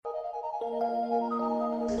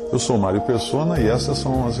Eu sou Mário Persona e essas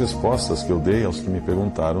são as respostas que eu dei aos que me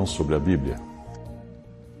perguntaram sobre a Bíblia.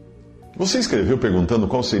 Você escreveu perguntando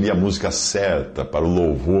qual seria a música certa para o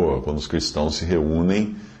louvor quando os cristãos se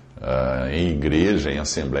reúnem em igreja, em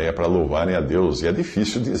assembleia, para louvarem a Deus. E é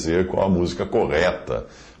difícil dizer qual a música correta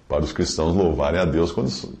para os cristãos louvarem a Deus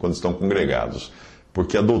quando estão congregados.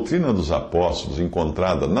 Porque a doutrina dos apóstolos,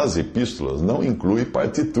 encontrada nas epístolas, não inclui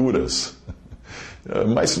partituras.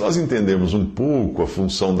 Mas se nós entendermos um pouco a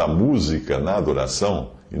função da música na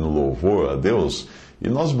adoração e no louvor a Deus, e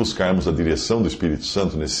nós buscarmos a direção do Espírito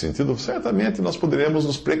Santo nesse sentido, certamente nós poderemos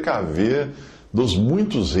nos precaver dos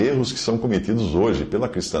muitos erros que são cometidos hoje pela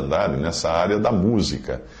cristandade nessa área da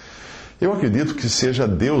música. Eu acredito que seja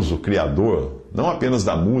Deus o Criador, não apenas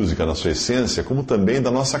da música na sua essência, como também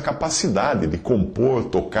da nossa capacidade de compor,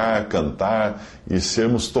 tocar, cantar e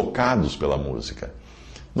sermos tocados pela música.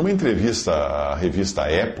 Numa entrevista à revista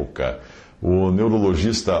Época, o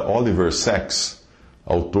neurologista Oliver Sacks,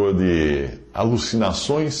 autor de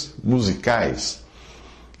Alucinações Musicais,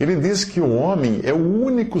 ele diz que o homem é o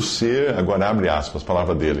único ser, agora abre aspas,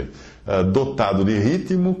 palavra dele, dotado de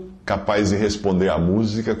ritmo, capaz de responder à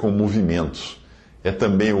música com movimentos. É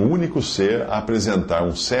também o único ser a apresentar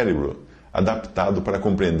um cérebro adaptado para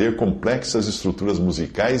compreender complexas estruturas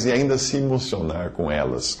musicais e ainda se emocionar com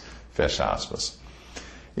elas. Fecha aspas.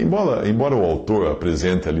 Embora o autor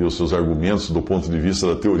apresente ali os seus argumentos do ponto de vista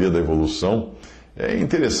da teoria da evolução, é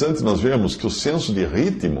interessante nós vermos que o senso de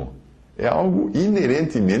ritmo é algo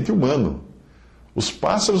inerentemente humano. Os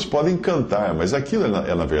pássaros podem cantar, mas aquilo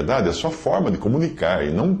na verdade, a sua forma de comunicar,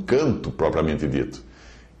 e não um canto propriamente dito.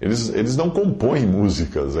 Eles não compõem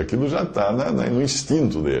músicas, aquilo já está no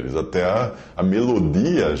instinto deles, até a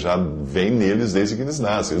melodia já vem neles desde que eles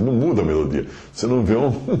nascem, eles não mudam a melodia. Você não vê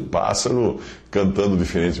um pássaro cantando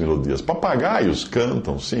diferentes melodias. Papagaios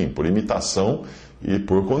cantam, sim, por imitação e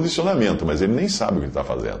por condicionamento, mas ele nem sabe o que ele está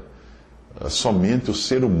fazendo. Somente o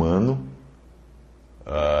ser humano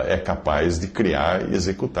é capaz de criar e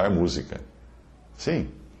executar música. Sim.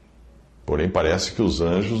 Porém, parece que os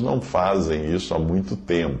anjos não fazem isso há muito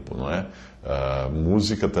tempo, não é?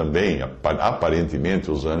 Música também, aparentemente,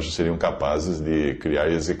 os anjos seriam capazes de criar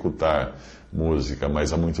e executar música,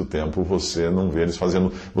 mas há muito tempo você não vê eles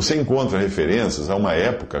fazendo. Você encontra referências a uma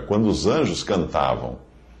época quando os anjos cantavam,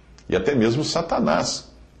 e até mesmo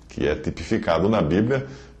Satanás, que é tipificado na Bíblia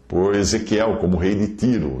por Ezequiel como rei de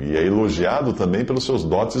Tiro, e é elogiado também pelos seus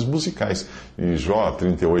dotes musicais. Em Jó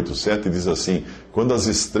 38:7 diz assim: quando as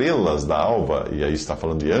estrelas da alva, e aí está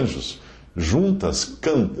falando de anjos, juntas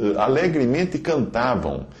alegremente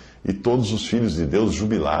cantavam, e todos os filhos de Deus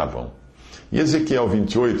jubilavam. E Ezequiel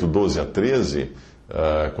 28:12-13,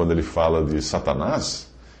 quando ele fala de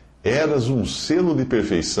Satanás, eras um selo de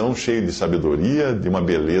perfeição, cheio de sabedoria, de uma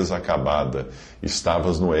beleza acabada.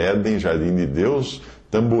 Estavas no Éden, jardim de Deus.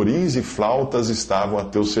 Tamborins e flautas estavam a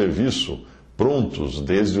teu serviço, prontos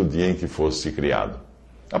desde o dia em que foste criado.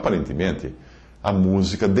 Aparentemente, a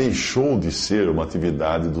música deixou de ser uma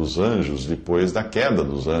atividade dos anjos depois da queda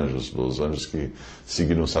dos anjos que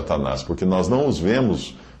seguiram Satanás, porque nós não os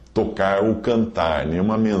vemos tocar ou cantar,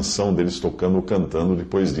 nenhuma menção deles tocando ou cantando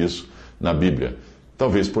depois disso na Bíblia.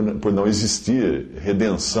 Talvez por não existir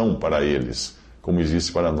redenção para eles, como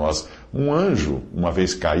existe para nós. Um anjo, uma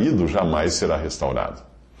vez caído, jamais será restaurado.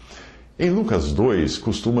 Em Lucas 2,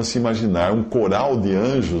 costuma-se imaginar um coral de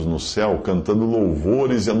anjos no céu cantando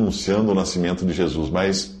louvores e anunciando o nascimento de Jesus,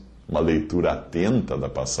 mas uma leitura atenta da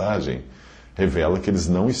passagem revela que eles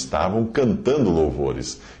não estavam cantando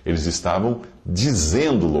louvores, eles estavam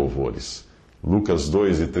dizendo louvores. Lucas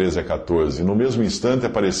 2, de 13-14. No mesmo instante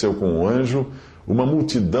apareceu com o anjo uma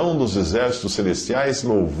multidão dos exércitos celestiais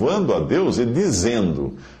louvando a Deus e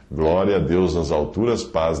dizendo: glória a Deus nas alturas,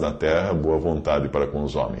 paz na terra, boa vontade para com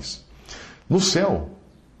os homens. No céu,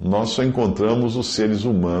 nós só encontramos os seres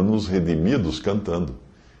humanos redimidos cantando,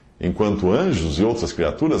 enquanto anjos e outras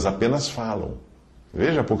criaturas apenas falam.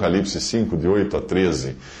 Veja Apocalipse 5, de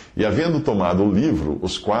 8-13. E havendo tomado o livro,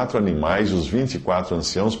 os 4 animais e os 24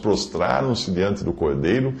 anciãos prostraram-se diante do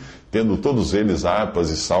Cordeiro, tendo todos eles harpas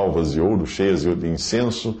e salvas de ouro cheias de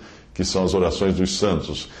incenso, que são as orações dos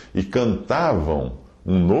santos, e cantavam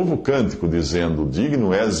um novo cântico, dizendo: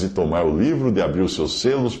 digno és de tomar o livro, de abrir os seus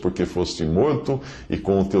selos, porque foste morto, e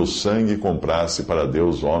com o teu sangue compraste para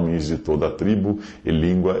Deus homens de toda a tribo, e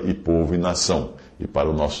língua, e povo, e nação. E para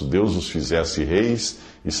o nosso Deus os fizesse reis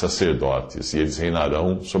e sacerdotes, e eles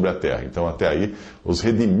reinarão sobre a terra. Então, até aí, os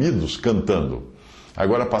redimidos cantando.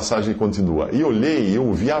 Agora a passagem continua. E olhei e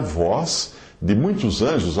ouvi a voz de muitos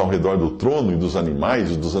anjos ao redor do trono, e dos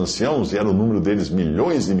animais, e dos anciãos, e era o número deles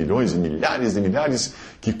milhões e milhões, e milhares,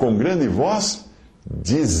 que com grande voz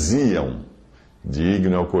diziam: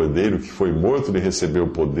 digno é o Cordeiro que foi morto de receber o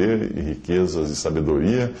poder, e riquezas, e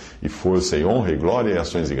sabedoria, e força, e honra, e glória, e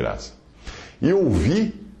ações de graça. E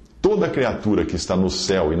ouvi toda criatura que está no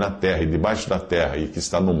céu, e na terra, e debaixo da terra, e que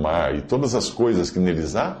está no mar, e todas as coisas que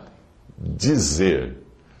neles há, dizer: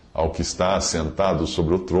 ao que está assentado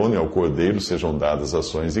sobre o trono e ao Cordeiro sejam dadas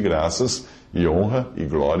ações de graças, e honra, e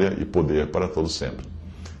glória, e poder para todos sempre.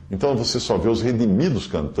 Então você só vê os redimidos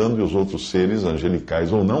cantando e os outros seres,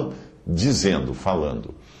 angelicais ou não, dizendo,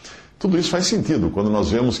 falando. Tudo isso faz sentido quando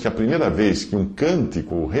nós vemos que a primeira vez que um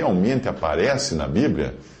cântico realmente aparece na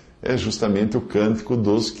Bíblia é justamente o cântico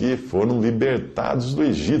dos que foram libertados do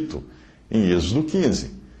Egito, em Êxodo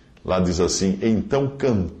 15. Lá diz assim: então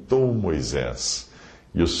cantou Moisés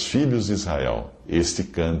e os filhos de Israel este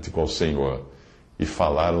cântico ao Senhor, e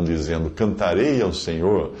falaram dizendo: cantarei ao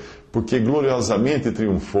Senhor, porque gloriosamente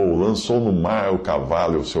triunfou, lançou no mar o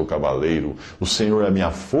cavalo e o seu cavaleiro. O Senhor é a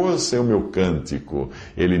minha força e o meu cântico,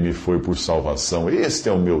 ele me foi por salvação. Este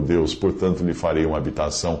é o meu Deus, portanto lhe farei uma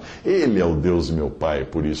habitação. Ele é o Deus de meu Pai,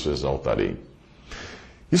 por isso exaltarei.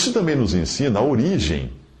 Isso também nos ensina a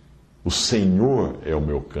origem. O Senhor é o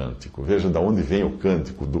meu cântico. Veja de onde vem o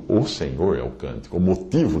cântico do O Senhor é o cântico, o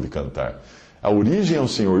motivo de cantar. A origem é o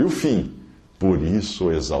Senhor e o fim, por isso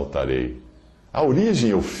o exaltarei. A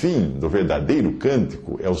origem e o fim do verdadeiro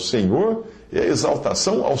cântico é o Senhor e a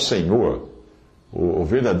exaltação ao Senhor. O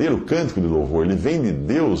verdadeiro cântico de louvor, ele vem de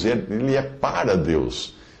Deus e ele é para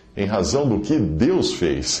Deus, em razão do que Deus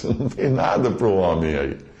fez. Não tem nada para o homem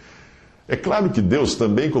aí. É claro que Deus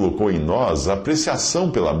também colocou em nós a apreciação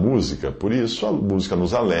pela música, por isso a música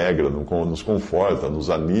nos alegra, nos conforta, nos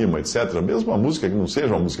anima, etc. Mesmo a música que não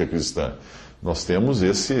seja uma música cristã. Nós temos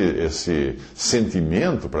esse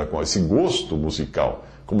sentimento, esse gosto musical.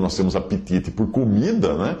 Como nós temos apetite por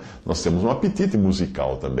comida, né? Nós temos um apetite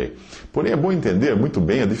musical também. Porém, é bom entender muito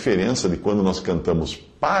bem a diferença de quando nós cantamos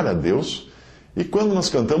para Deus e quando nós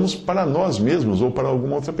cantamos para nós mesmos ou para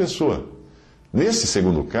alguma outra pessoa. Nesse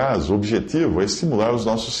segundo caso, o objetivo é estimular os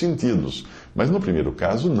nossos sentidos. Mas no primeiro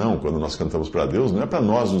caso, não. Quando nós cantamos para Deus, não é para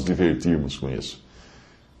nós nos divertirmos com isso.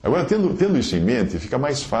 Agora, tendo isso em mente, fica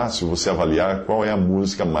mais fácil você avaliar qual é a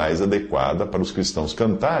música mais adequada para os cristãos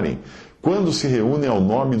cantarem quando se reúnem ao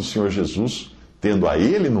nome do Senhor Jesus, tendo a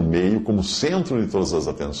Ele no meio como centro de todas as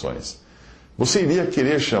atenções. Você iria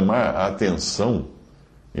querer chamar a atenção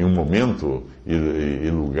em um momento e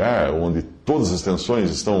lugar onde todas as atenções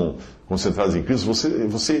estão concentradas em Cristo?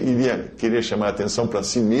 Você iria querer chamar a atenção para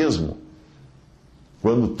si mesmo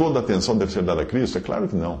quando toda a atenção deve ser dada a Cristo? É claro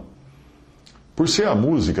que não. Por ser a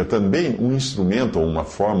música também um instrumento ou uma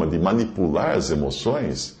forma de manipular as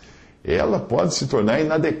emoções, ela pode se tornar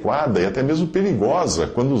inadequada e até mesmo perigosa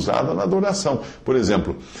quando usada na adoração. Por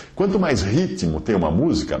exemplo, quanto mais ritmo tem uma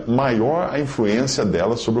música, maior a influência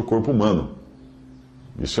dela sobre o corpo humano.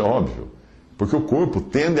 Isso é óbvio, porque o corpo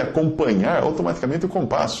tende a acompanhar automaticamente o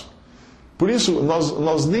compasso. Por isso,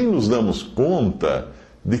 nós nem nos damos conta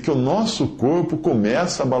de que o nosso corpo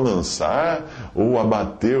começa a balançar ou a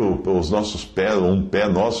bater os nossos pés, ou um pé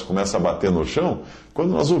nosso começa a bater no chão,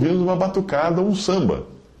 quando nós ouvimos uma batucada ou um samba.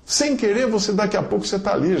 Sem querer, daqui a pouco você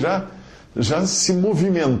está ali já se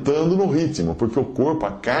movimentando no ritmo, porque o corpo,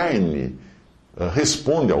 a carne,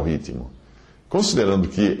 responde ao ritmo. Considerando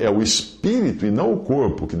que é o espírito e não o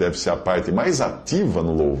corpo que deve ser a parte mais ativa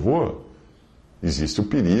no louvor, existe o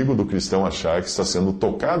perigo do cristão achar que está sendo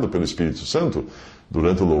tocado pelo Espírito Santo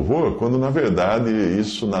durante o louvor, quando na verdade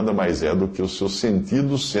isso nada mais é do que os seus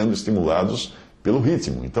sentidos sendo estimulados pelo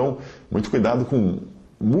ritmo. Então, muito cuidado com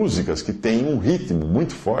músicas que têm um ritmo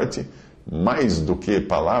muito forte, mais do que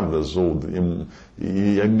palavras,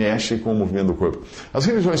 e mexem com o movimento do corpo. As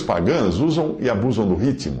religiões pagãs usam e abusam do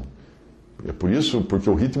ritmo. É por isso, porque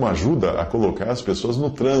o ritmo ajuda a colocar as pessoas no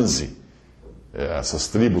transe. Essas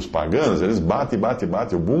tribos pagãs, eles batem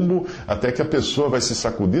o bumbo até que a pessoa vai se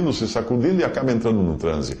sacudindo e acaba entrando no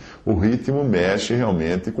transe. O ritmo mexe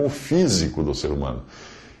realmente com o físico do ser humano.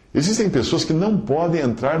 Existem pessoas que não podem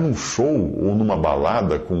entrar num show ou numa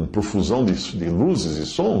balada com profusão de luzes e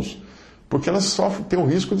sons, porque elas têm o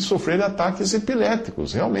risco de sofrer ataques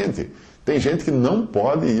epiléticos, realmente. Tem gente que não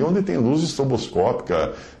pode ir onde tem luz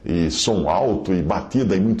estroboscópica e som alto e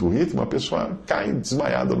batida em muito ritmo, a pessoa cai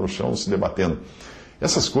desmaiada no chão, se debatendo.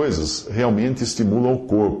 Essas coisas realmente estimulam o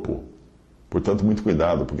corpo. Portanto, muito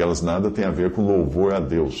cuidado, porque elas nada têm a ver com louvor a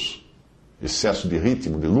Deus. Excesso de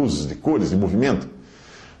ritmo, de luzes, de cores, de movimento.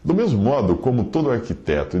 Do mesmo modo como todo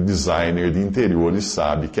arquiteto e designer de interiores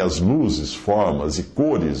sabe que as luzes, formas e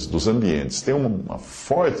cores dos ambientes têm uma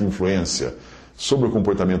forte influência sobre o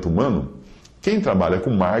comportamento humano, quem trabalha com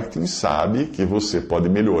marketing sabe que você pode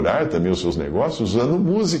melhorar também os seus negócios usando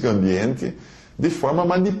música ambiente de forma a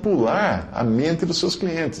manipular a mente dos seus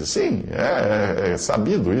clientes. Sim, é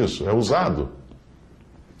sabido isso, é usado.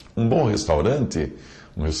 Um bom restaurante,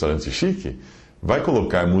 um restaurante chique, vai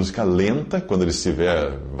colocar música lenta quando ele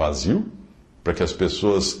estiver vazio, para que as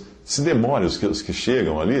pessoas se demorem, os que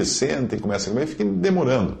chegam ali, sentem, comecem a comer e fiquem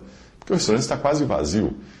demorando, porque o restaurante está quase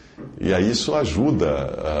vazio. E aí isso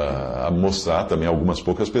ajuda a mostrar também a algumas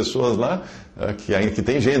poucas pessoas lá que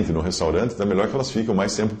tem gente no restaurante, então é melhor que elas fiquem o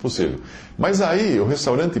mais tempo possível. Mas aí o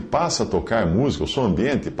restaurante passa a tocar música, o som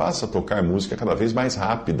ambiente passa a tocar música cada vez mais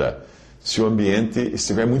rápida, se o ambiente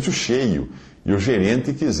estiver muito cheio e o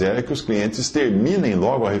gerente quiser que os clientes terminem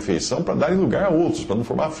logo a refeição para darem lugar a outros, para não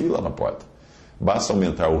formar fila na porta. Basta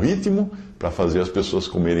aumentar o ritmo para fazer as pessoas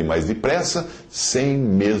comerem mais depressa, sem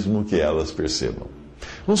mesmo que elas percebam.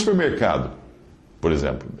 No supermercado, por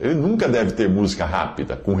exemplo, ele nunca deve ter música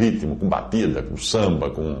rápida, com ritmo, com batida, com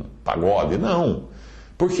samba, com pagode, não.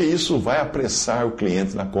 Porque isso vai apressar o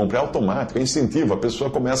cliente na compra, é automático, é instintivo, a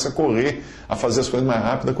pessoa começa a correr, a fazer as coisas mais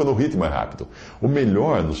rápidas quando o ritmo é rápido. O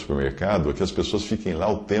melhor no supermercado é que as pessoas fiquem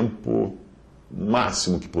lá o tempo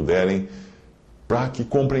máximo que puderem para que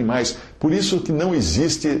comprem mais. Por isso que não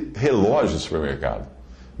existe relógio no supermercado.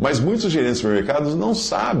 Mas muitos gerentes de supermercados não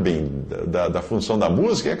sabem da função da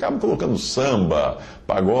música e acabam colocando samba,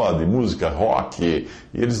 pagode, música rock, e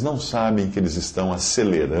eles não sabem que eles estão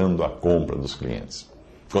acelerando a compra dos clientes.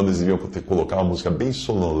 Quando eles deviam colocar uma música bem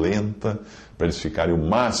sonolenta para eles ficarem o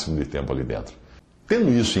máximo de tempo ali dentro. Tendo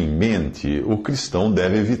isso em mente, o cristão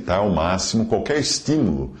deve evitar ao máximo qualquer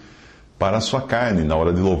estímulo para a sua carne na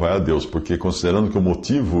hora de louvar a Deus, porque considerando que o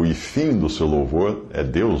motivo e fim do seu louvor é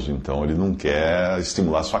Deus, então ele não quer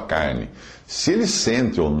estimular a sua carne. Se ele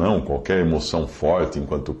sente ou não qualquer emoção forte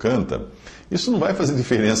enquanto canta, isso não vai fazer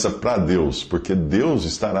diferença para Deus, porque Deus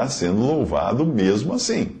estará sendo louvado mesmo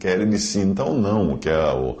assim, quer ele sinta ou não, quer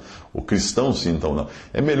o cristão sinta ou não.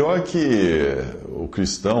 É melhor que o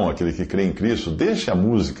cristão, aquele que crê em Cristo, deixe a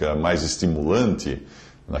música mais estimulante,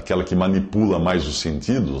 naquela que manipula mais os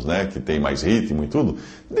sentidos, né, que tem mais ritmo e tudo,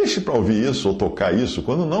 deixe para ouvir isso ou tocar isso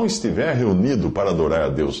quando não estiver reunido para adorar a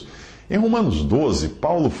Deus. Em Romanos 12,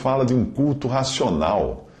 Paulo fala de um culto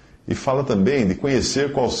racional e fala também de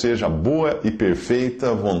conhecer qual seja a boa e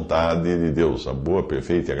perfeita vontade de Deus, a boa,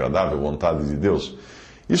 perfeita e agradável vontade de Deus.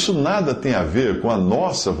 Isso nada tem a ver com a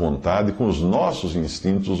nossa vontade, com os nossos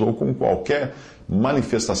instintos ou com qualquer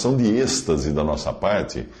manifestação de êxtase da nossa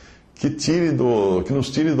parte, que nos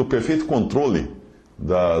tire do perfeito controle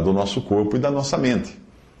do nosso corpo e da nossa mente.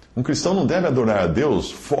 Um cristão não deve adorar a Deus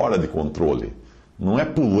fora de controle. Não é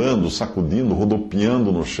pulando, sacudindo,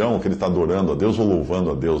 rodopiando no chão que ele está adorando a Deus ou louvando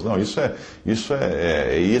a Deus. Não, isso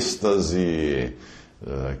é êxtase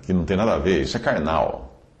que não tem nada a ver. Isso é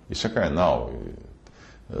carnal. Isso é carnal.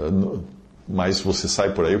 Mas você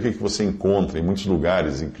sai por aí, o que você encontra em muitos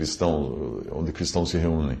lugares onde cristãos se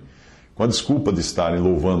reúnem? Com a desculpa de estarem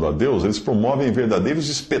louvando a Deus, eles promovem verdadeiros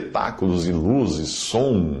espetáculos de luz e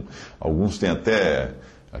som. Alguns têm até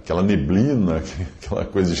aquela neblina, aquela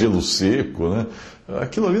coisa de gelo seco, né?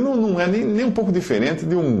 Aquilo ali não é nem um pouco diferente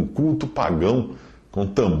de um culto pagão, com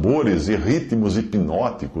tambores e ritmos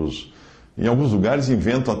hipnóticos. Em alguns lugares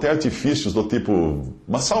inventam até artifícios do tipo,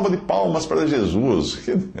 uma salva de palmas para Jesus,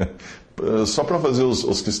 só para fazer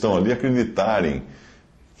os que estão ali acreditarem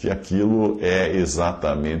que aquilo é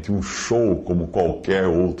exatamente um show, como qualquer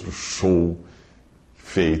outro show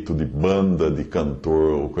feito de banda, de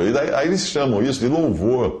cantor. Aí eles chamam isso de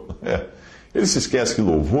louvor. Eles se esquecem que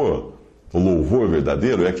o louvor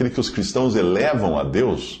verdadeiro, é aquele que os cristãos elevam a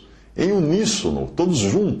Deus em uníssono, todos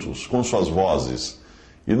juntos, com suas vozes.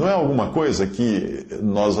 E não é alguma coisa que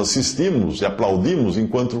nós assistimos e aplaudimos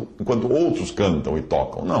enquanto outros cantam e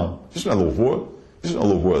tocam. Não, isso não é louvor. Isso não é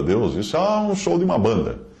louvor a Deus. Isso é um show de uma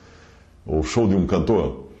banda. Ou show de um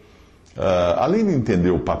cantor. Além de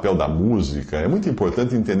entender o papel da música, é muito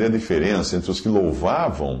importante entender a diferença entre os que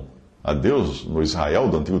louvavam a Deus no Israel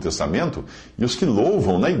do Antigo Testamento e os que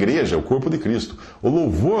louvam na igreja, o corpo de Cristo. O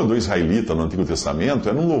louvor do israelita no Antigo Testamento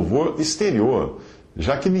era um louvor exterior,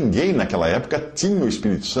 já que ninguém naquela época tinha o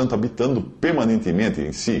Espírito Santo habitando permanentemente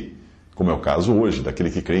em si, como é o caso hoje,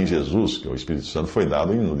 daquele que crê em Jesus, que o Espírito Santo foi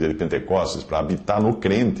dado no dia de Pentecostes para habitar no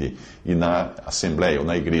crente e na assembleia ou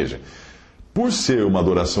na igreja. Por ser uma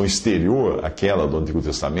adoração exterior àquela do Antigo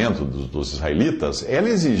Testamento, dos israelitas, ela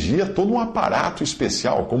exigia todo um aparato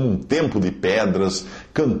especial, como um templo de pedras,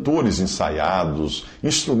 cantores ensaiados,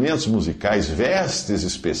 instrumentos musicais, vestes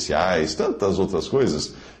especiais, tantas outras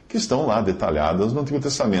coisas que estão lá detalhadas no Antigo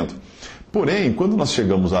Testamento. Porém, quando nós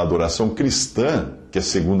chegamos à adoração cristã, que é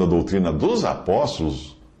segundo a doutrina dos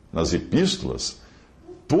apóstolos nas epístolas,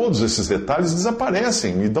 todos esses detalhes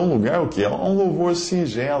desaparecem e dão lugar ao quê? A um louvor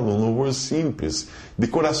singelo, um louvor simples, de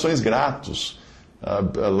corações gratos.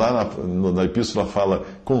 Lá na epístola fala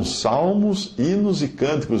com salmos, hinos e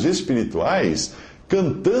cânticos espirituais,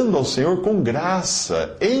 cantando ao Senhor com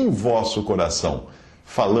graça em vosso coração,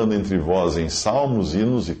 falando entre vós em salmos,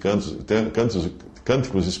 hinos e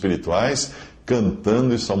cânticos espirituais,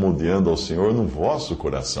 cantando e salmodiando ao Senhor no vosso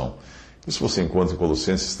coração. Isso você encontra em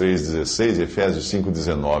Colossenses 3,16 e Efésios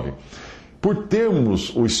 5,19. Por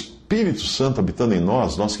termos o Espírito Santo habitando em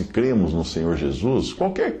nós, nós que cremos no Senhor Jesus,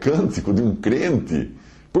 qualquer cântico de um crente,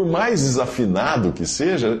 por mais desafinado que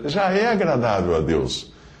seja, já é agradável a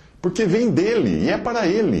Deus. Porque vem dele e é para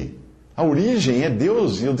ele. A origem é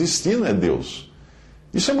Deus e o destino é Deus.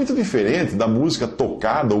 Isso é muito diferente da música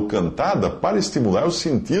tocada ou cantada para estimular os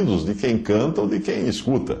sentidos de quem canta ou de quem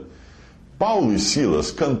escuta. Paulo e Silas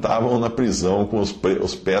cantavam na prisão com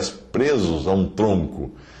os pés presos a um tronco.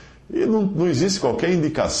 E não existe qualquer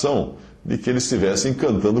indicação de que eles estivessem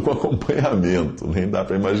cantando com acompanhamento. Nem dá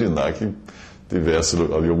para imaginar que tivesse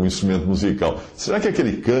ali algum instrumento musical. Será que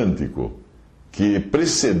aquele cântico que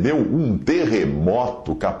precedeu um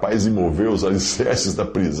terremoto capaz de mover os alicerces da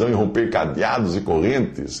prisão e romper cadeados e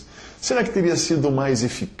correntes, será que teria sido mais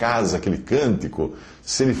eficaz aquele cântico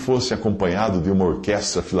se ele fosse acompanhado de uma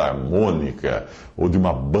orquestra filarmônica ou de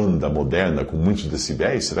uma banda moderna com muitos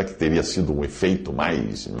decibéis? Será que teria sido um efeito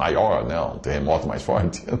maior, né? Um terremoto mais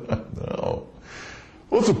forte? Não.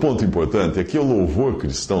 Outro ponto importante é que o louvor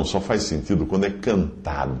cristão só faz sentido quando é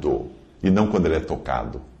cantado e não quando ele é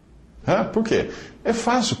tocado. Por quê? É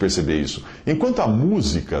fácil perceber isso. Enquanto a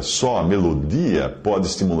música, só a melodia, pode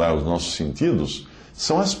estimular os nossos sentidos,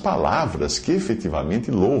 são as palavras que efetivamente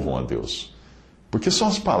louvam a Deus. Porque são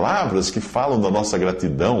as palavras que falam da nossa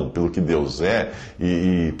gratidão pelo que Deus é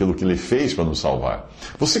e pelo que Ele fez para nos salvar.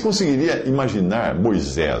 Você conseguiria imaginar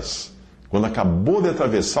Moisés, quando acabou de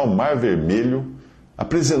atravessar o Mar Vermelho,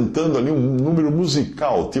 apresentando ali um número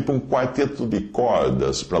musical, tipo um quarteto de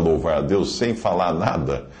cordas para louvar a Deus sem falar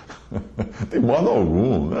nada? De modo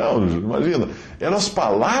algum. Não, imagina. Eram as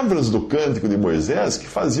palavras do cântico de Moisés que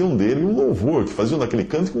faziam dele um louvor, que faziam daquele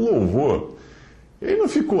cântico um louvor. Ele não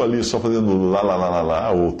ficou ali só fazendo lá, lá, lá, lá,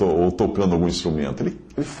 lá ou tocando algum instrumento. Ele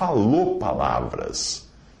falou palavras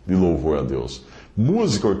de louvor a Deus.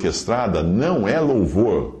 Música orquestrada não é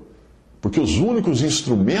louvor, porque os únicos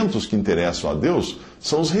instrumentos que interessam a Deus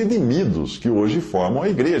são os redimidos, que hoje formam a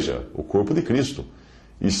igreja, o corpo de Cristo.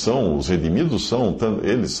 E os redimidos são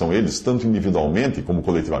eles, tanto individualmente como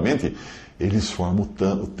coletivamente, eles formam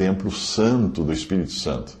o templo santo do Espírito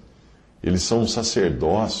Santo. Eles são um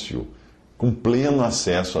sacerdócio com pleno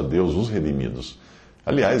acesso a Deus, os redimidos.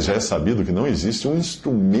 Aliás, já é sabido que não existe um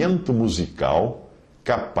instrumento musical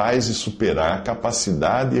capaz de superar a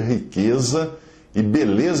capacidade, riqueza e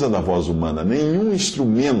beleza da voz humana. Nenhum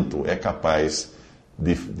instrumento é capaz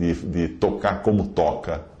de tocar como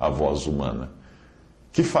toca a voz humana.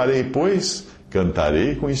 Que farei, pois?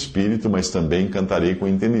 Cantarei com espírito, mas também cantarei com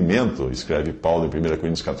entendimento, escreve Paulo em 1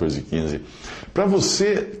 Coríntios 14:15. Para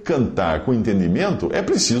você cantar com entendimento, é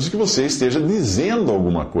preciso que você esteja dizendo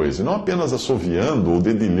alguma coisa, e não apenas assoviando ou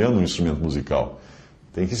dedilhando um instrumento musical.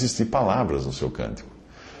 Tem que existir palavras no seu cântico.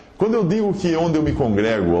 Quando eu digo que onde eu me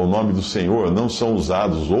congrego ao nome do Senhor não são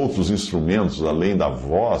usados outros instrumentos além da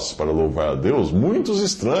voz para louvar a Deus, muitos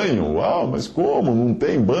estranham. Uau, mas como? Não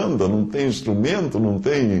tem banda, não tem instrumento, não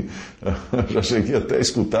tem... Já cheguei até a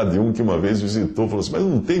escutar de um que uma vez visitou, falou assim, mas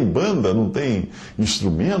não tem banda, não tem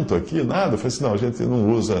instrumento aqui, nada? Eu falei assim, não, a gente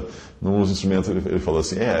não usa instrumento. Ele falou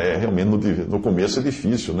assim, realmente no começo é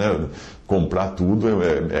difícil, né? Comprar tudo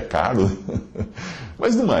é caro.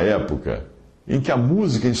 Mas numa época em que a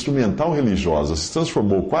música instrumental religiosa se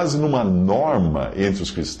transformou quase numa norma entre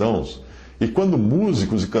os cristãos, e quando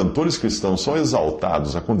músicos e cantores cristãos são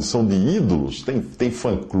exaltados à condição de ídolos, tem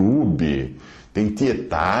fã-clube, tem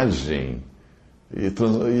tietagem,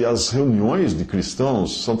 e as reuniões de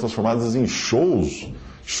cristãos são transformadas em shows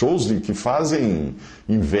que fazem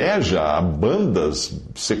inveja a bandas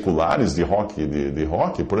seculares de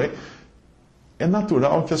rock, por aí. É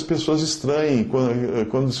natural que as pessoas estranhem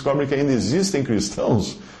quando descobrem que ainda existem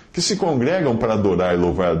cristãos que se congregam para adorar e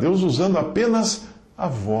louvar a Deus usando apenas a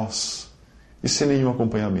voz e sem nenhum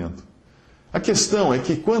acompanhamento. A questão é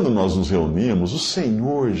que quando nós nos reunimos, o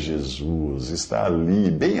Senhor Jesus está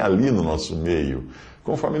ali, bem ali no nosso meio,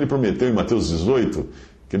 conforme ele prometeu em Mateus 18,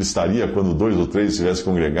 que ele estaria quando 2 ou 3 estivessem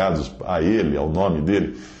congregados a ele, ao nome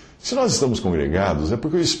dele. Se nós estamos congregados, é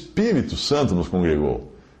porque o Espírito Santo nos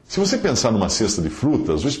congregou. Se você pensar numa cesta de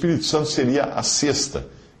frutas, o Espírito Santo seria a cesta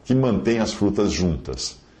que mantém as frutas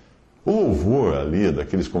juntas. O louvor ali,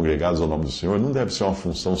 daqueles congregados ao nome do Senhor, não deve ser uma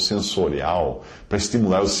função sensorial para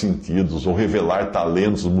estimular os sentidos, ou revelar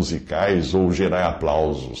talentos musicais, ou gerar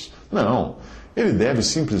aplausos. Não. Ele deve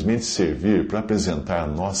simplesmente servir para apresentar a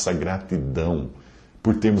nossa gratidão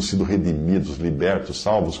por termos sido redimidos, libertos,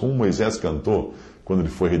 salvos, como Moisés cantou quando ele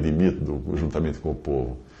foi redimido juntamente com o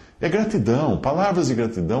povo. É gratidão, palavras de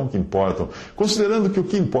gratidão que importam. Considerando que o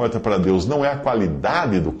que importa para Deus não é a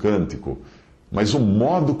qualidade do cântico, mas o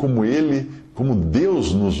modo como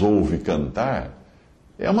Deus nos ouve cantar,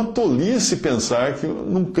 é uma tolice pensar que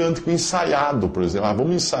num cântico ensaiado, por exemplo,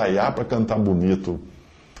 vamos ensaiar para cantar bonito.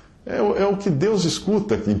 É o que Deus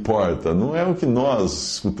escuta que importa, não é o que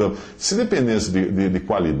nós escutamos. Se dependesse de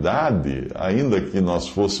qualidade, ainda que nós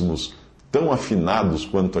fôssemos tão afinados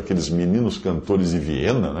quanto aqueles meninos cantores de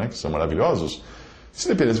Viena, né, que são maravilhosos, se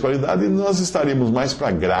dependesse de qualidade, nós estaríamos mais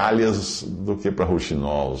para gralhas do que para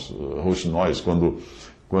rouxinóis,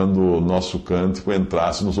 quando o nosso cântico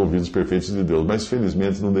entrasse nos ouvidos perfeitos de Deus. Mas,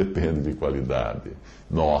 felizmente, não depende de qualidade.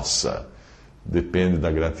 Nossa, depende da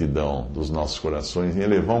gratidão dos nossos corações em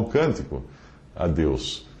elevar um cântico a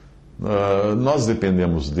Deus. Nós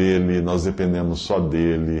dependemos dele, nós dependemos só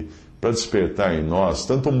dele, para despertar em nós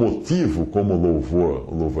tanto o motivo como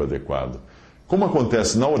o louvor adequado. Como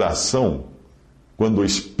acontece na oração, quando o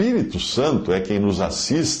Espírito Santo é quem nos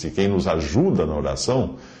assiste, quem nos ajuda na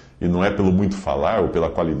oração, e não é pelo muito falar ou pela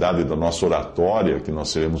qualidade da nossa oratória que nós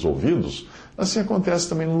seremos ouvidos, assim acontece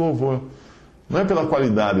também no louvor. Não é pela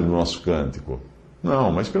qualidade do nosso cântico,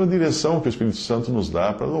 não, mas pela direção que o Espírito Santo nos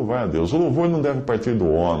dá para louvar a Deus. O louvor não deve partir do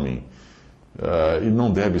homem, e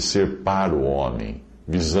não deve ser para o homem,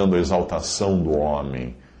 visando a exaltação do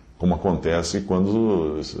homem, como acontece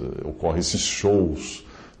quando ocorrem esses shows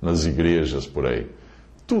nas igrejas por aí.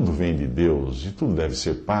 Tudo vem de Deus e tudo deve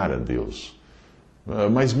ser para Deus.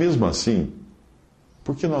 Mas mesmo assim,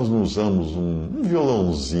 por que nós não usamos um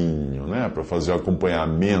violãozinho, né, para fazer o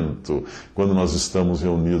acompanhamento quando nós estamos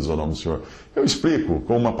reunidos ao nome do Senhor? Eu explico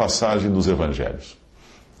com uma passagem dos Evangelhos.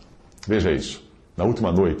 Veja isso. Na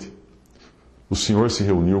última noite, o Senhor se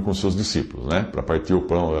reuniu com seus discípulos, né, para partir o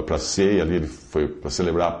pão para a ceia, ali ele foi para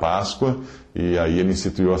celebrar a Páscoa, e aí ele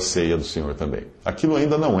instituiu a ceia do Senhor também. Aquilo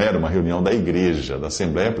ainda não era uma reunião da igreja, da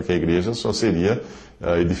Assembleia, porque a igreja só seria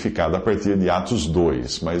edificada a partir de Atos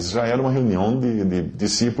 2, mas já era uma reunião de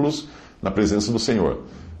discípulos na presença do Senhor.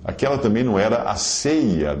 Aquela também não era a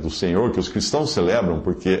ceia do Senhor que os cristãos celebram,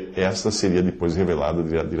 porque esta seria depois revelada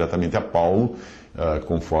diretamente a Paulo,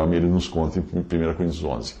 conforme ele nos conta em 1 Coríntios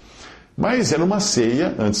 11. Mas era uma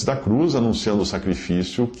ceia antes da cruz, anunciando o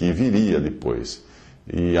sacrifício que viria depois.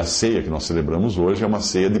 E a ceia que nós celebramos hoje é uma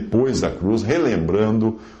ceia depois da cruz,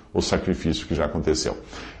 relembrando o sacrifício que já aconteceu.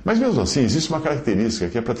 Mas mesmo assim, existe uma característica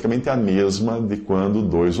que é praticamente a mesma de quando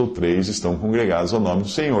 2 ou 3 estão congregados ao nome do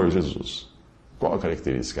Senhor Jesus. Qual a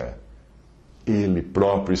característica é? Ele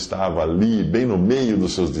próprio estava ali, bem no meio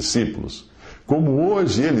dos seus discípulos. Como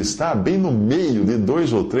hoje ele está bem no meio de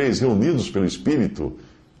 2 ou 3 reunidos pelo Espírito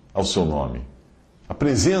ao seu nome. A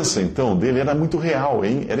presença, então, dele era muito real,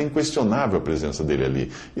 hein? Era inquestionável a presença dele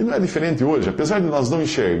ali. E não é diferente hoje. Apesar de nós não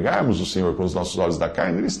enxergarmos o Senhor com os nossos olhos da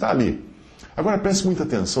carne, ele está ali. Agora, preste muita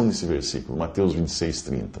atenção nesse versículo, Mateus 26,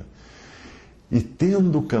 30. E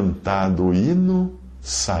tendo cantado o hino,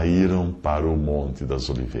 saíram para o Monte das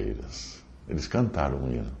Oliveiras. Eles cantaram o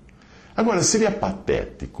hino. Agora, seria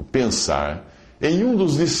patético pensar em um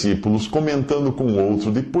dos discípulos comentando com o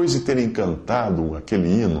outro, depois de terem cantado aquele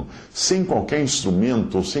hino, sem qualquer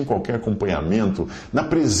instrumento ou sem qualquer acompanhamento, na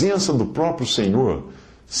presença do próprio Senhor.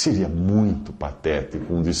 Seria muito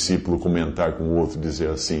patético um discípulo comentar com o outro e dizer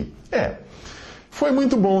assim: foi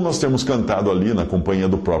muito bom nós termos cantado ali na companhia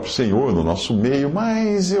do próprio Senhor, no nosso meio,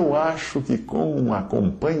 mas eu acho que com um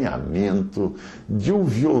acompanhamento de um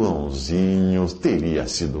violãozinho teria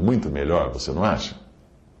sido muito melhor, você não acha?